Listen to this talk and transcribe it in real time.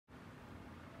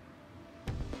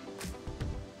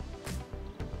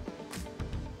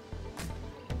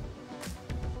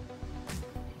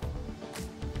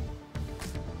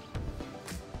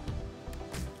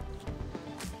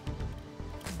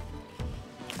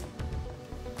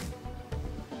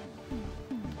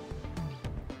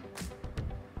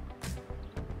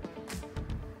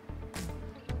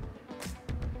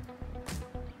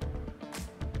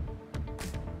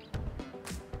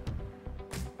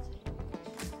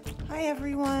Hi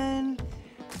everyone.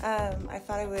 I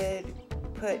thought I would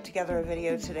put together a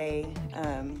video today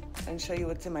and show you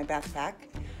what's in my backpack.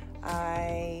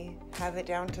 I have it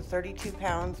down to 32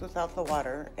 pounds without the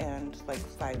water and like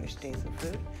 5-ish days of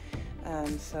food.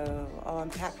 So I'll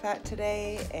unpack that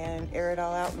today and air it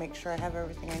all out, make sure I have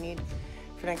everything I need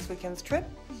for next weekend's trip,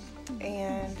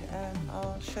 and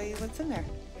I'll show you what's in there.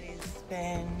 Everybody's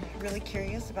been really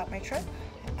curious about my trip.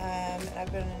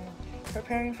 I've been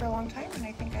preparing for a long time, and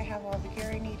I think I have all the gear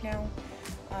I need now.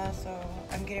 So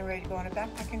I'm getting ready to go on a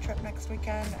backpacking trip next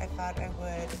weekend. I thought I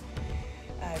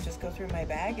would just go through my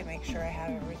bag and make sure I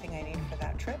have everything I need for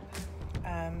that trip.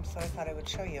 So I thought I would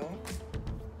show you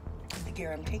the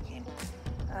gear I'm taking.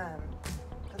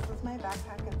 This is my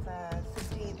backpack. It's a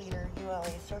 68-liter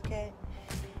ULA circuit.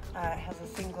 It has a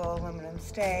single aluminum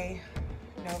stay,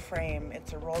 no frame.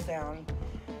 It's a roll-down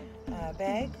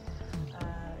bag.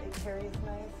 It carries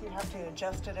nice. You have to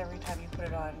adjust it every time you put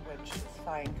it on, which is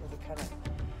fine because it kind of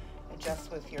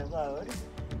adjusts with your load.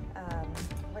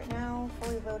 Right now,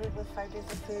 fully loaded with 5 days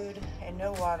of food and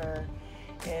no water,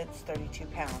 it's 32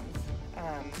 pounds.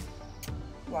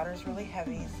 Water is really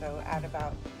heavy, so add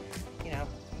about,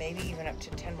 maybe even up to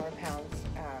 10 more pounds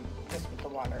just with the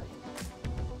water.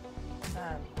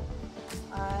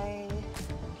 I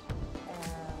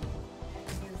am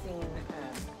using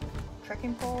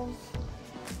trekking poles.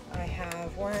 I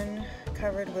have one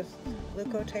covered with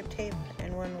Leukotype tape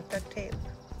and one with duct tape.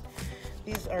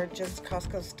 These are just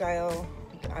Costco style.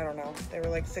 I don't know, they were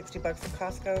like 60 bucks at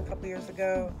Costco a couple years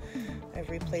ago. I've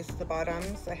replaced the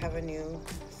bottoms. I have a new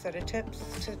set of tips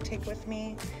to take with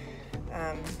me.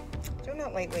 They're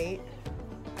not lightweight,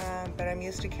 but I'm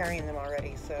used to carrying them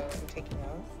already, so I'm taking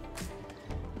those.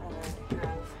 I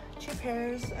have 2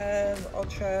 pairs of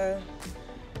Ultra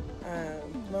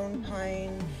Lone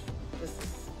Pine. This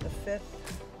is the 5th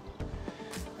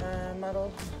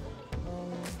model.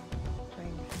 Lone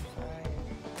Pine 5,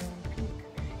 Lone Peak.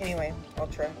 Anyway,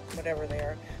 Ultra, whatever they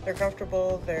are. They're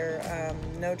comfortable. They're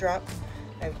no drop.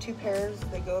 I have 2 pairs.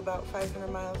 They go about 500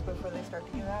 miles before they start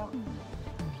to give out.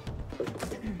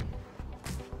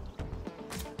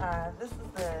 This is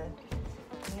the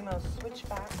Nemo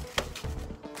Switchback.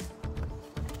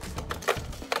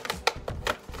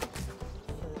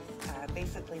 This is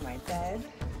basically my bed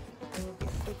I will be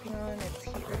sleeping on. It's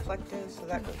heat reflective, so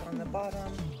that goes on the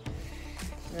bottom.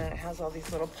 And then it has all these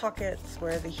little pockets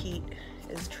where the heat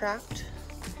is trapped.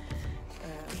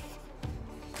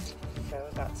 So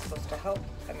that's supposed to help.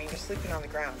 I mean, you're sleeping on the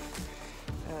ground.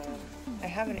 I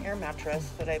have an air mattress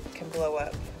that I can blow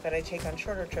up that I take on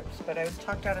shorter trips, but I was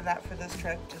talked out of that for this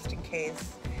trip just in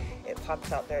case it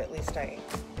pops out there. At least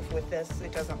with this,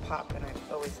 it doesn't pop, and I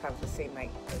always have the same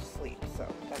night of sleep, so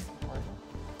that's important.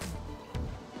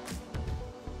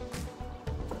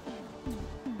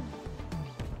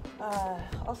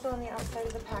 Also on the outside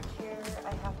of the pack here,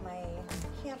 I have my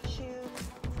camp shoes.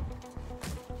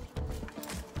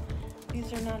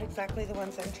 These are not exactly the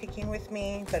ones I'm taking with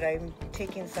me, but I'm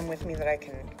taking some with me that I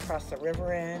can cross the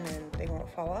river in and they won't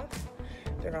fall off.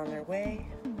 They're on their way.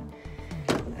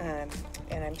 And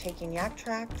I'm taking yak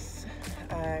tracks.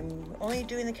 I'm only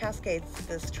doing the Cascades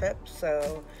this trip,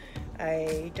 so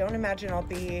I don't imagine I'll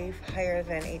be higher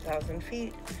than 8,000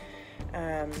 feet.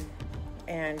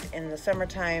 And in the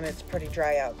summertime, it's pretty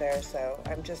dry out there, so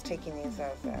I'm just taking these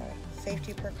as a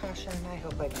safety precaution. I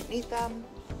hope I don't need them.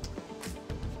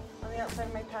 On the outside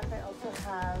of my pack, I also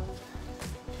have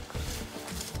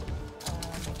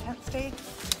my tent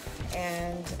stakes,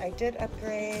 and I did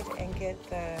upgrade and get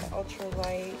the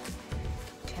ultralight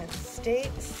tent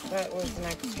stakes. That was an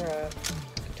extra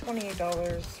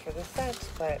 $28 for the set,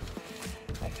 but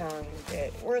I found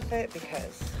it worth it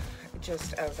because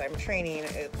just as I'm training,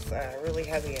 it's really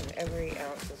heavy and every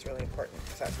ounce is really important.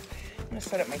 So I'm going to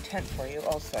set up my tent for you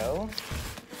also.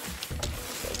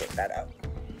 So get that out.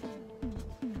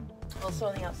 Also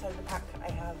on the outside of the pack,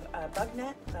 I have a bug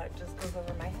net that just goes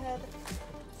over my head.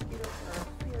 Mosquitoes are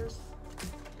fierce.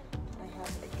 I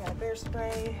have a can of bear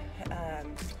spray.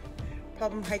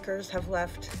 Problem hikers have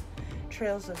left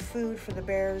trails of food for the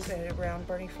bears around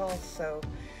Bernie Falls, so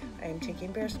I'm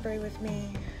taking bear spray with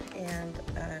me and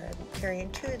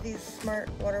carrying 2 of these smart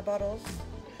water bottles.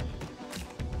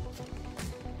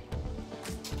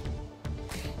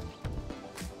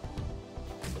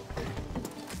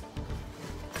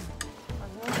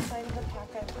 Side of the pack,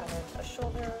 I've added a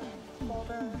shoulder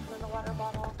holder for the water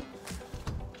bottle.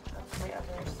 That's my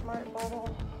other smart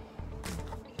bottle.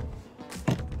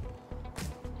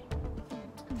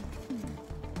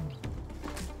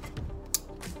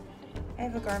 I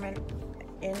have a garment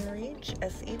InReach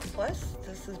SE Plus.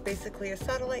 This is basically a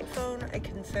satellite phone. I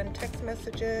can send text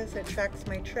messages. It tracks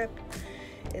my trip.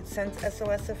 It sends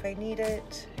SOS if I need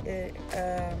it. It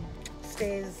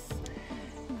stays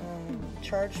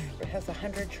charged. It has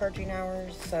 100 charging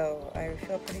hours, so I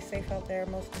feel pretty safe out there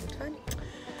most of the time.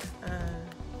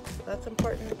 So that's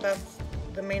important. That's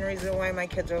the main reason why my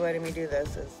kids are letting me do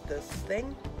this, is this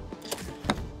thing.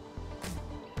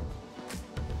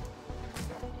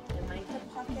 In my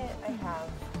hip pocket, I have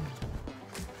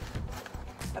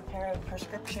a pair of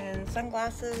prescription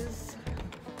sunglasses.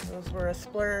 Those were a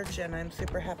splurge, and I'm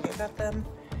super happy about them.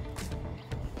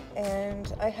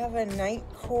 And I have a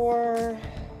Nightcore,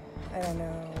 I don't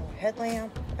know,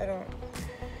 headlamp.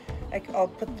 I'll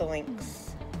put the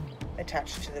links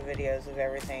attached to the videos of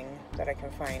everything that I can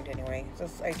find anyway.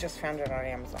 I just found it on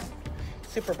Amazon.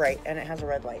 Super bright, and it has a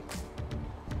red light.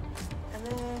 And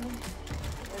then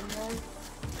in this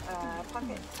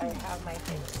pocket, I have my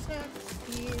favorite snacks.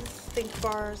 These Think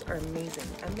bars are amazing.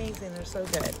 Amazing, they're so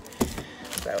good.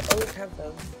 So I always have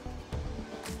those.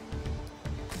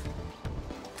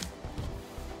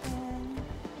 And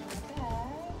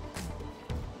that,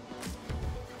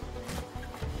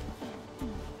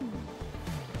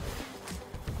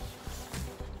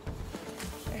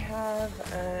 I have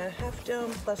a Half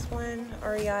Dome +1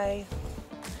 REI.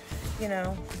 You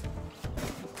know,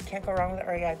 can't go wrong with the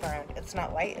REI brand. It's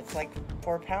not light, it's like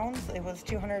 4 pounds. It was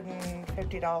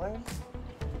 $250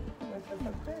 worth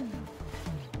of food.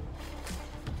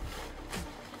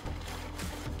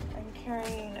 I'm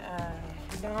carrying a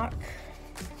Knock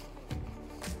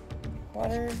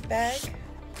water bag,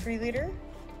 3 liter,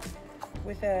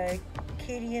 with a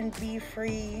Cadian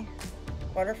bee-free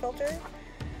water filter.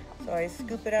 So I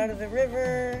scoop it out of the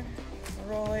river,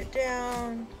 roll it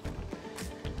down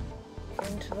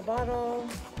into the bottle,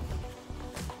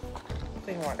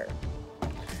 clean water.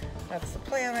 That's the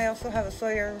plan. I also have a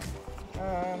Sawyer.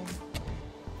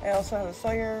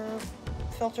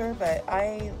 Filter, but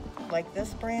I like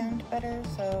this brand better,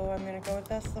 so I'm gonna go with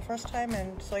this the first time,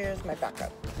 and Sawyer is my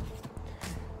backup.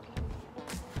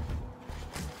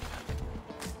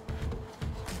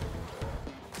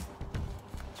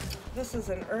 This is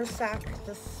an Ursack.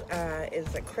 This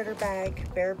is a critter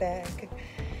bag, bear bag.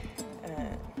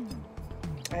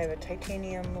 I have a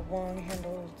titanium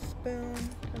long-handled spoon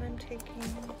that I'm taking.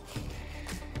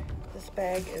 This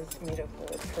bag is made of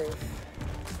bulletproof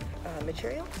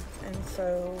material, and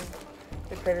so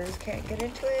the critters can't get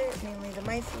into it. Mainly the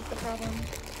mice is the problem.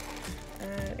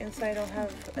 Inside I'll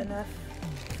have enough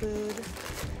food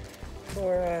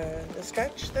for the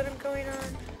stretch that I'm going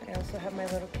on. I also have my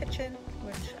little kitchen,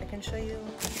 which I can show you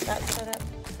that setup,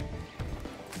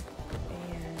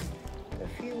 and the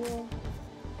fuel.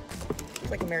 It's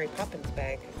like a Mary Poppins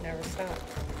bag, it never stops.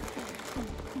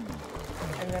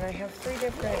 And then I have 3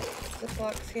 different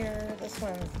Ziplocs here. This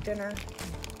one's dinner,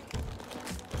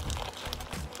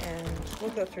 and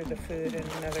we'll go through the food in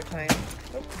another time.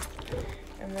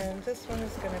 And then this one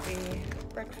is going to be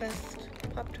breakfast,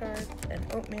 Pop-Tarts, and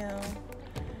oatmeal.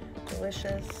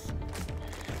 Delicious.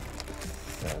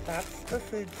 So that's the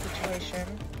food situation.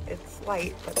 It's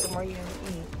light, but the more you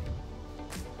eat.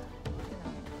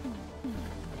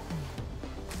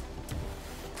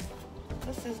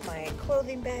 This is my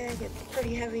clothing bag. It's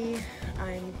pretty heavy.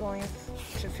 I'm going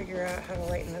to figure out how to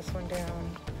lighten this one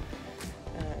down.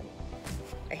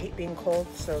 I hate being cold,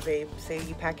 so they say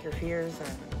you pack your fears,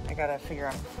 and I gotta figure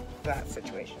out that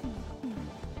situation.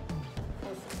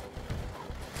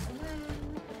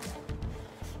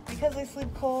 Because I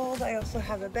sleep cold, I also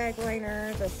have a bag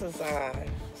liner. This is a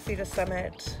Cedar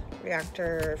Summit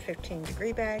Reactor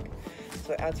 15-degree bag,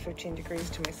 so it adds 15 degrees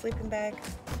to my sleeping bag.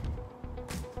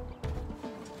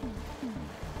 And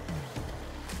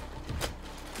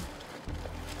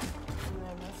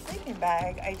then the sleeping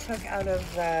bag I took out of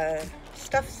the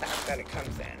stuff sack that it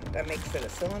comes in. That makes it a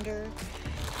cylinder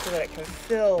so that it can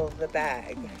fill the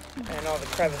bag and all the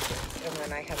crevices. And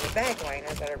then I have a bag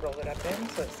liner that I roll it up in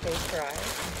so it stays dry.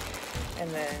 And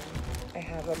then I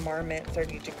have a Marmot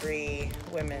 30-degree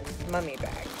women's mummy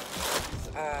bag.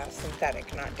 It's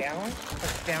synthetic, not down,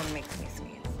 because down makes me sneeze.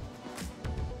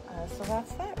 So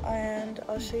that's that, and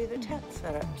I'll show you the tent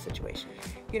setup situation.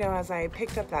 You know, as I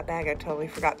picked up that bag, I totally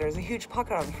forgot there's a huge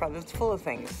pocket on the front that's full of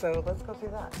things, so let's go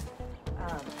through that.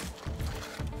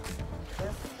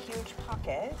 This huge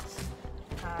pocket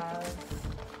has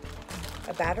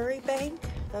a battery bank.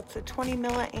 That's a 20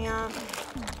 milliamp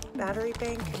battery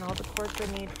bank, and all the cords I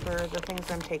need for the things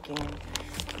I'm taking.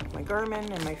 My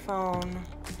Garmin and my phone,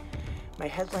 my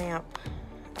headlamp.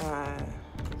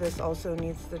 This also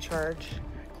needs the charge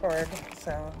cord,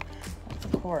 so lots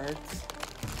of cords.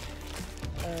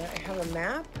 I have a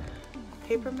map,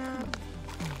 paper map.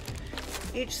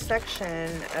 Each section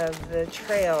of the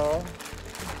trail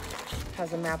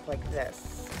has a map like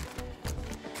this.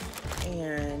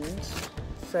 And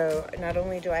so not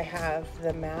only do I have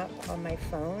the map on my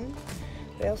phone,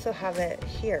 but I also have it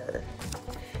here.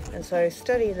 And so I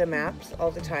study the maps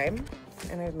all the time,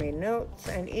 and I've made notes,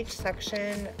 and each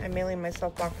section, I'm mailing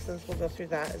myself boxes, we'll go through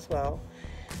that as well.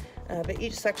 But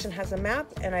each section has a map,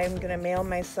 and I'm gonna mail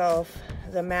myself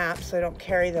the map so I don't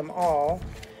carry them all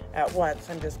at once.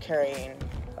 I'm just carrying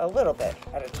a little bit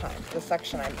at a time. The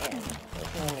section I'm in,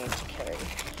 there's no need to carry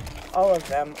all of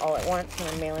them all at once, and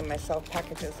I'm mailing myself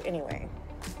packages anyway.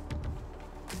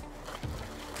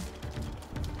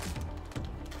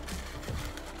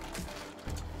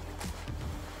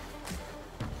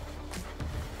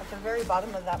 At the very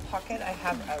bottom of that pocket, I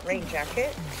have a rain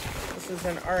jacket. This is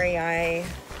an REI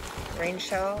rain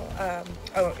shell.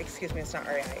 Oh, excuse me, it's not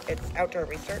REI, it's Outdoor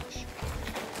Research.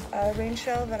 Rain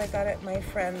shell that I got at my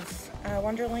friend's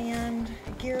Wonderland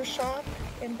gear shop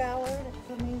in Ballard. It's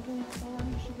an amazing store.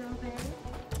 You should go there.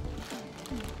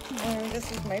 And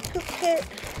this is my poop kit.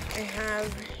 I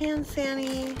have hand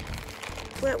sani,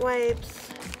 wet wipes,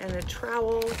 and a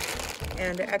trowel,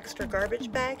 and an extra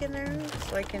garbage bag in there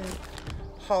so I can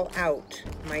haul out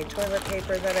my toilet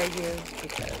paper that I use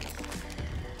because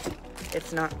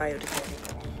it's not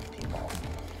biodegradable, people.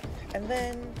 And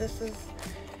then this is,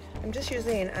 I'm just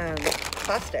using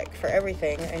plastic for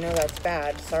everything. I know that's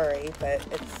bad, sorry, but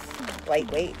it's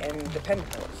lightweight and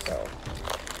dependable. So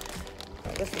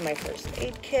this is my first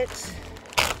aid kit.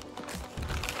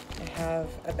 I have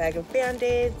a bag of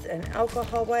Band-Aids, an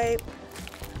alcohol wipe.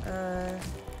 There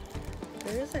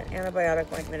is an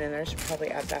antibiotic ointment in there. I should probably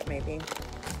add that maybe.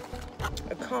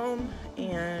 A comb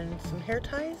and some hair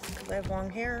ties because I have long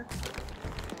hair.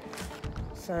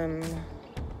 Some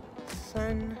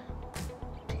sun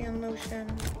tan lotion.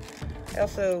 I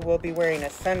also will be wearing a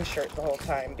sun shirt the whole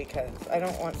time because I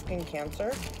don't want skin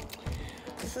cancer.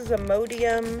 This is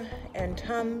Imodium and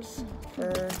Tums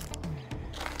for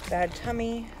bad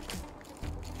tummy.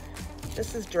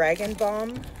 This is Dragon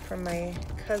Balm from my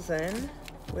cousin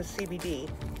with CBD,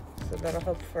 so that'll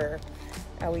help for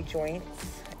owie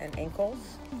joints and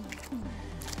ankles.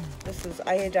 This is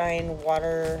iodine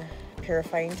water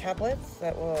purifying tablets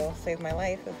that will save my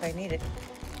life if I need it.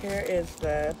 Here is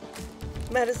the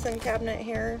medicine cabinet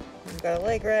here. We've got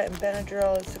Allegra and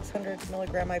Benadryl and 600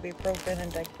 milligram ibuprofen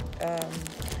and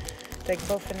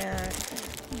diclofenac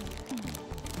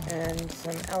and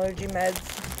some allergy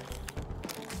meds.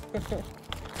 That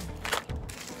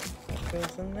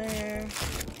goes in there.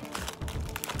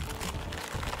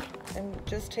 I'm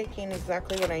just taking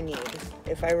exactly what I need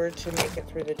if I were to make it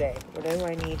through the day. What do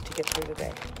I need to get through the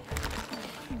day?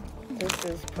 This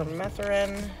is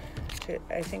permethrin.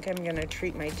 I think I'm going to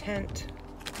treat my tent.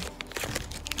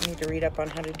 I need to read up on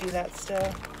how to do that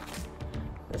still.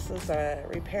 This is a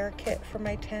repair kit for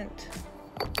my tent.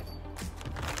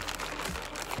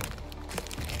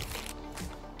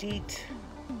 DEET.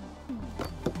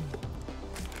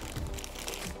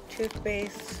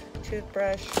 Toothpaste,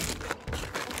 toothbrush,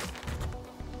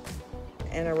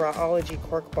 and a Rawology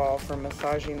cork ball for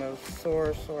massaging those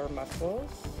sore muscles.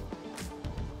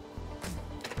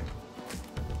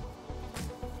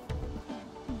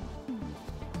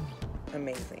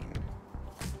 Amazing.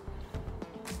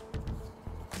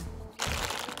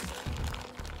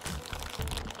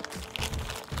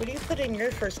 What do you put in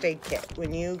your first aid kit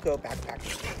when you go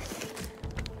backpacking?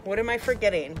 What am I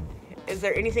forgetting? Is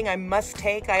there anything I must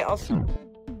take? I'm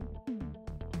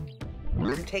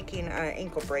taking an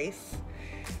ankle brace.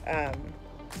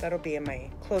 That'll be in my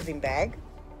clothing bag.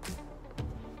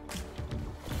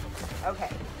 Okay,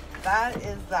 that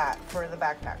is that for the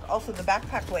backpack. Also, the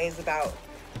backpack weighs about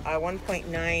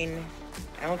 1.9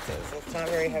 ounces. It's not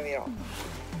very heavy at all.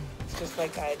 It's just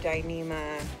like a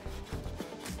Dyneema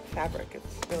fabric.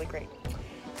 It's really great.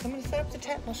 So I'm going to set up the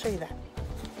tent and I'll show you that.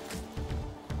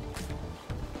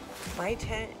 My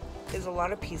tent is a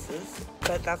lot of pieces,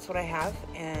 but that's what I have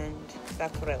and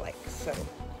that's what I like. So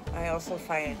I also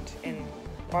find in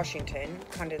Washington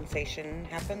condensation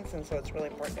happens, and so it's really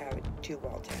important to have a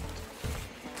 2-wall tent.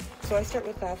 So I start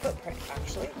with the footprint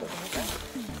actually.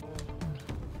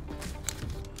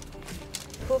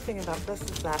 The cool thing about this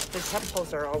is that the tent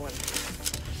poles are all one piece.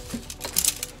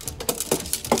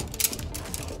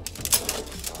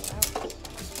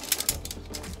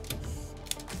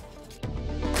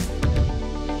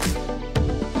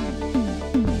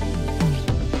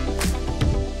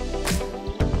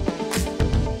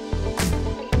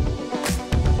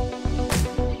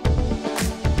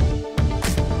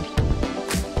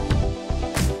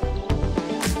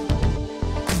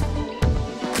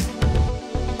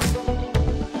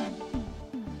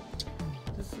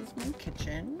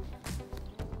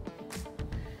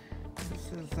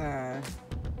 is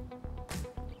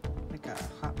like a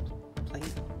hot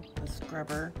plate, a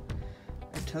scrubber,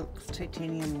 a Toaks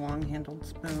titanium long-handled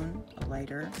spoon, a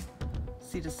lighter,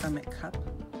 Sea to Summit cup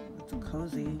with a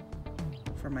cozy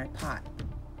for my pot,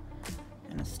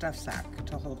 and a stuff sack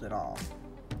to hold it all,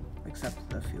 except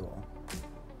the fuel.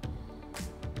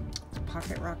 It's a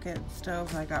pocket rocket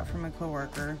stove I got from a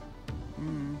coworker.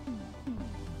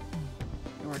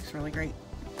 It works really great.